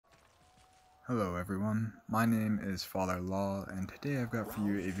Hello everyone, my name is Father Law, and today I've got for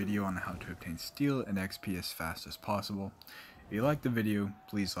you a video on how to obtain steel and XP as fast as possible. If you like the video,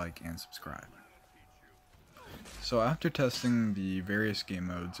 please like and subscribe. So after testing the various game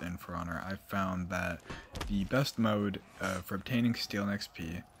modes in For Honor, I found that the best mode for obtaining steel and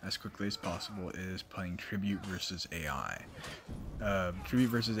XP as quickly as possible is playing Tribute versus AI. Tribute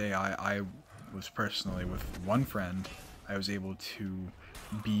versus AI, I was personally with one friend, I was able to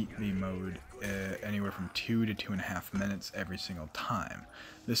beat the mode anywhere from 2 to 2.5 minutes every single time.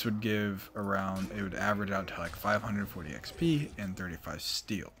 This would give around, it would average out to like 540 XP and 35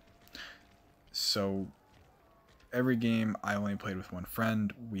 steel. So every game I only played with one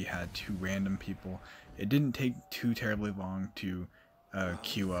friend. We had 2 random people. It didn't take too terribly long to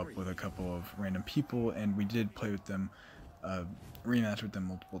queue up with a couple of random people, and we did play with them, rematch with them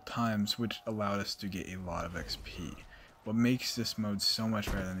multiple times, which allowed us to get a lot of XP. What makes this mode so much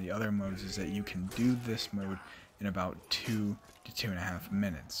better than the other modes is that you can do this mode in about 2 to 2.5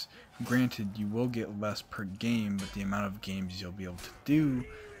 minutes. Granted, you will get less per game, but the amount of games you'll be able to do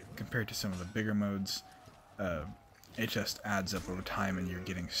compared to some of the bigger modes, it just adds up over time, and you're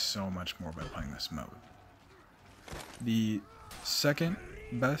getting so much more by playing this mode. The second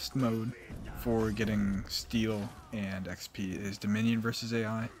best mode for getting steel and XP is Dominion versus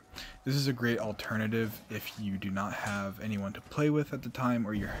AI. This is a great alternative if you do not have anyone to play with at the time,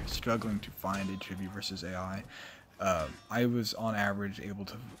 or you're struggling to find a Tribute versus AI. I was on average able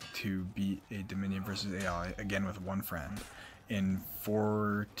to beat a Dominion versus AI, again with one friend, in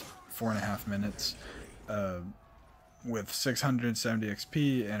 4.5 minutes, with 670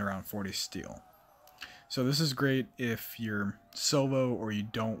 XP and around 40 steel. So this is great if you're solo or you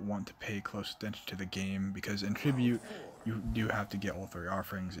don't want to pay close attention to the game, because in Tribute you do have to get all 3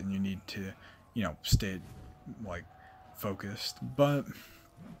 offerings and you need to, stay like focused. But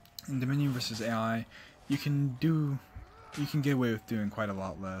in Dominion versus AI, you can get away with doing quite a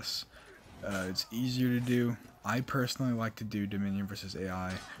lot less. It's easier to do. I personally like to do Dominion versus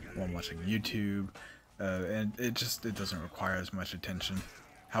AI while watching YouTube, and it doesn't require as much attention.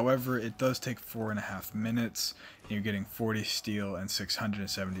 However, it does take 4.5 minutes, and you're getting 40 steel and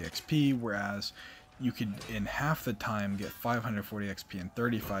 670 XP, whereas you could, in half the time, get 540 XP and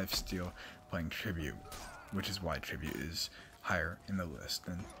 35 steel playing Tribute, which is why Tribute is higher in the list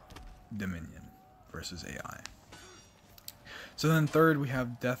than Dominion versus AI. So then third, we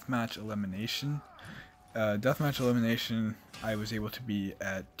have Deathmatch Elimination. Deathmatch Elimination, I was able to be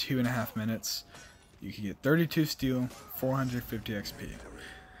at 2.5 minutes. You can get 32 steel, 450 XP.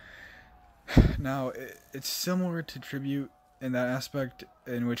 Now, it's similar to Tribute in that aspect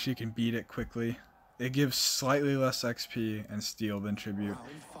in which you can beat it quickly. It gives slightly less XP and steel than Tribute,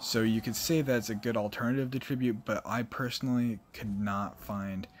 so you could say that's a good alternative to Tribute, but I personally could not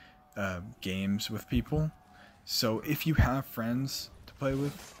find games with people. So if you have friends to play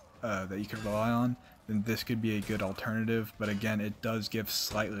with that you could rely on, then this could be a good alternative, but again, it does give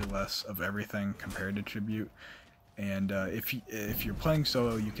slightly less of everything compared to Tribute. And if you're playing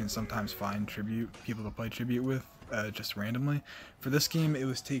solo, you can sometimes find people to play Tribute with just randomly. For this game, it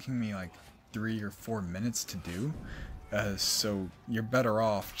was taking me like 3 or 4 minutes to do, so you're better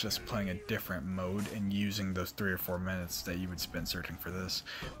off just playing a different mode and using those 3 or 4 minutes that you would spend searching for this,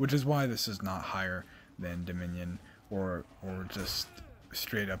 which is why this is not higher than Dominion or just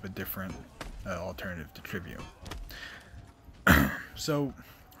straight up a different alternative to Tribute. So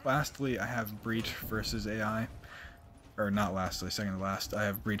lastly, I have Breach versus AI. Or not lastly, second to last, I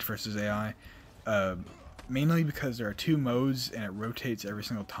have Breach versus AI, mainly because there are 2 modes and it rotates every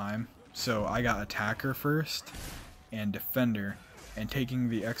single time. So I got Attacker first and Defender, and taking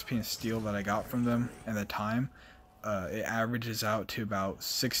the XP and steel that I got from them and the time, it averages out to about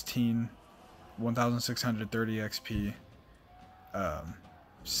 1,630 XP,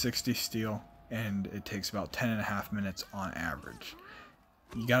 60 steel, and it takes about 10.5 minutes on average.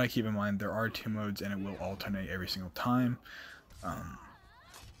 You gotta keep in mind there are 2 modes and it will alternate every single time.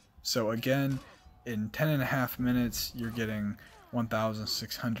 So again, in 10.5 minutes you're getting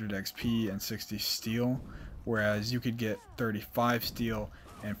 1,600 XP and 60 steel, whereas you could get 35 steel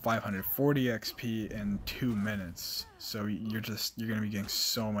and 540 XP in 2 minutes. So you're gonna be getting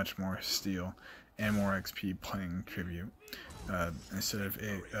so much more steel and more XP playing Tribute instead of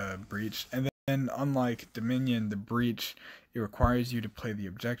a Breach. And then unlike Dominion, the Breach, it requires you to play the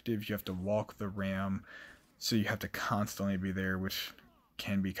objectives. You have to walk the ram, so you have to constantly be there, which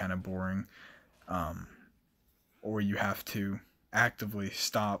can be kind of boring. Or you have to actively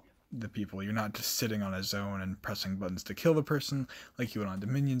stop the people. You're not just sitting on a zone and pressing buttons to kill the person like you would on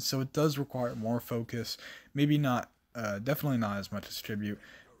Dominion, so it does require more focus. Maybe not, definitely not as much as Tribute,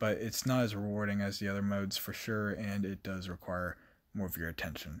 but it's not as rewarding as the other modes for sure, and it does require more of your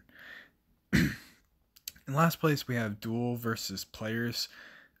attention. In last place, we have duel versus players.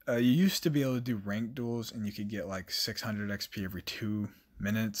 You used to be able to do ranked duels, and you could get like 600 XP every 2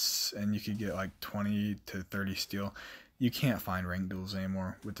 minutes, and you could get like 20 to 30 steel. You can't find ranked duels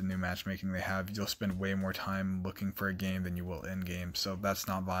anymore with the new matchmaking they have. You'll spend way more time looking for a game than you will in game, so that's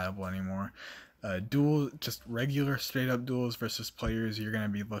not viable anymore. Duel, just regular straight up duels versus players, you're going to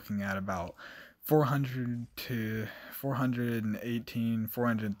be looking at about 400 to 418,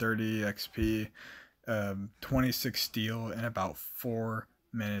 430 XP, 26 steel, and about 4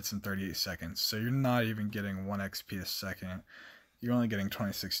 minutes and 38 seconds. So you're not even getting 1 XP a second. You're only getting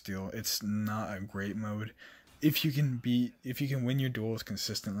 26 steel. It's not a great mode. If you can win your duels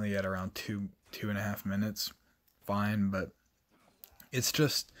consistently at around 2.5 minutes, fine, but it's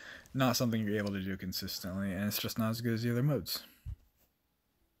just not something you're able to do consistently, and it's just not as good as the other modes.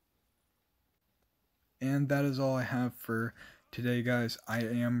 And that is all I have for today, guys. I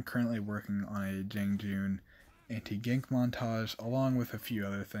am currently working on a Jang Jun anti-gank montage, along with a few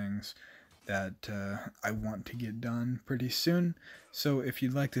other things that I want to get done pretty soon. So if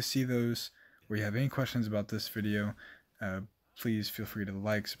you'd like to see those, or you have any questions about this video, please feel free to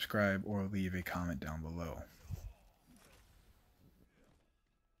like, subscribe, or leave a comment down below.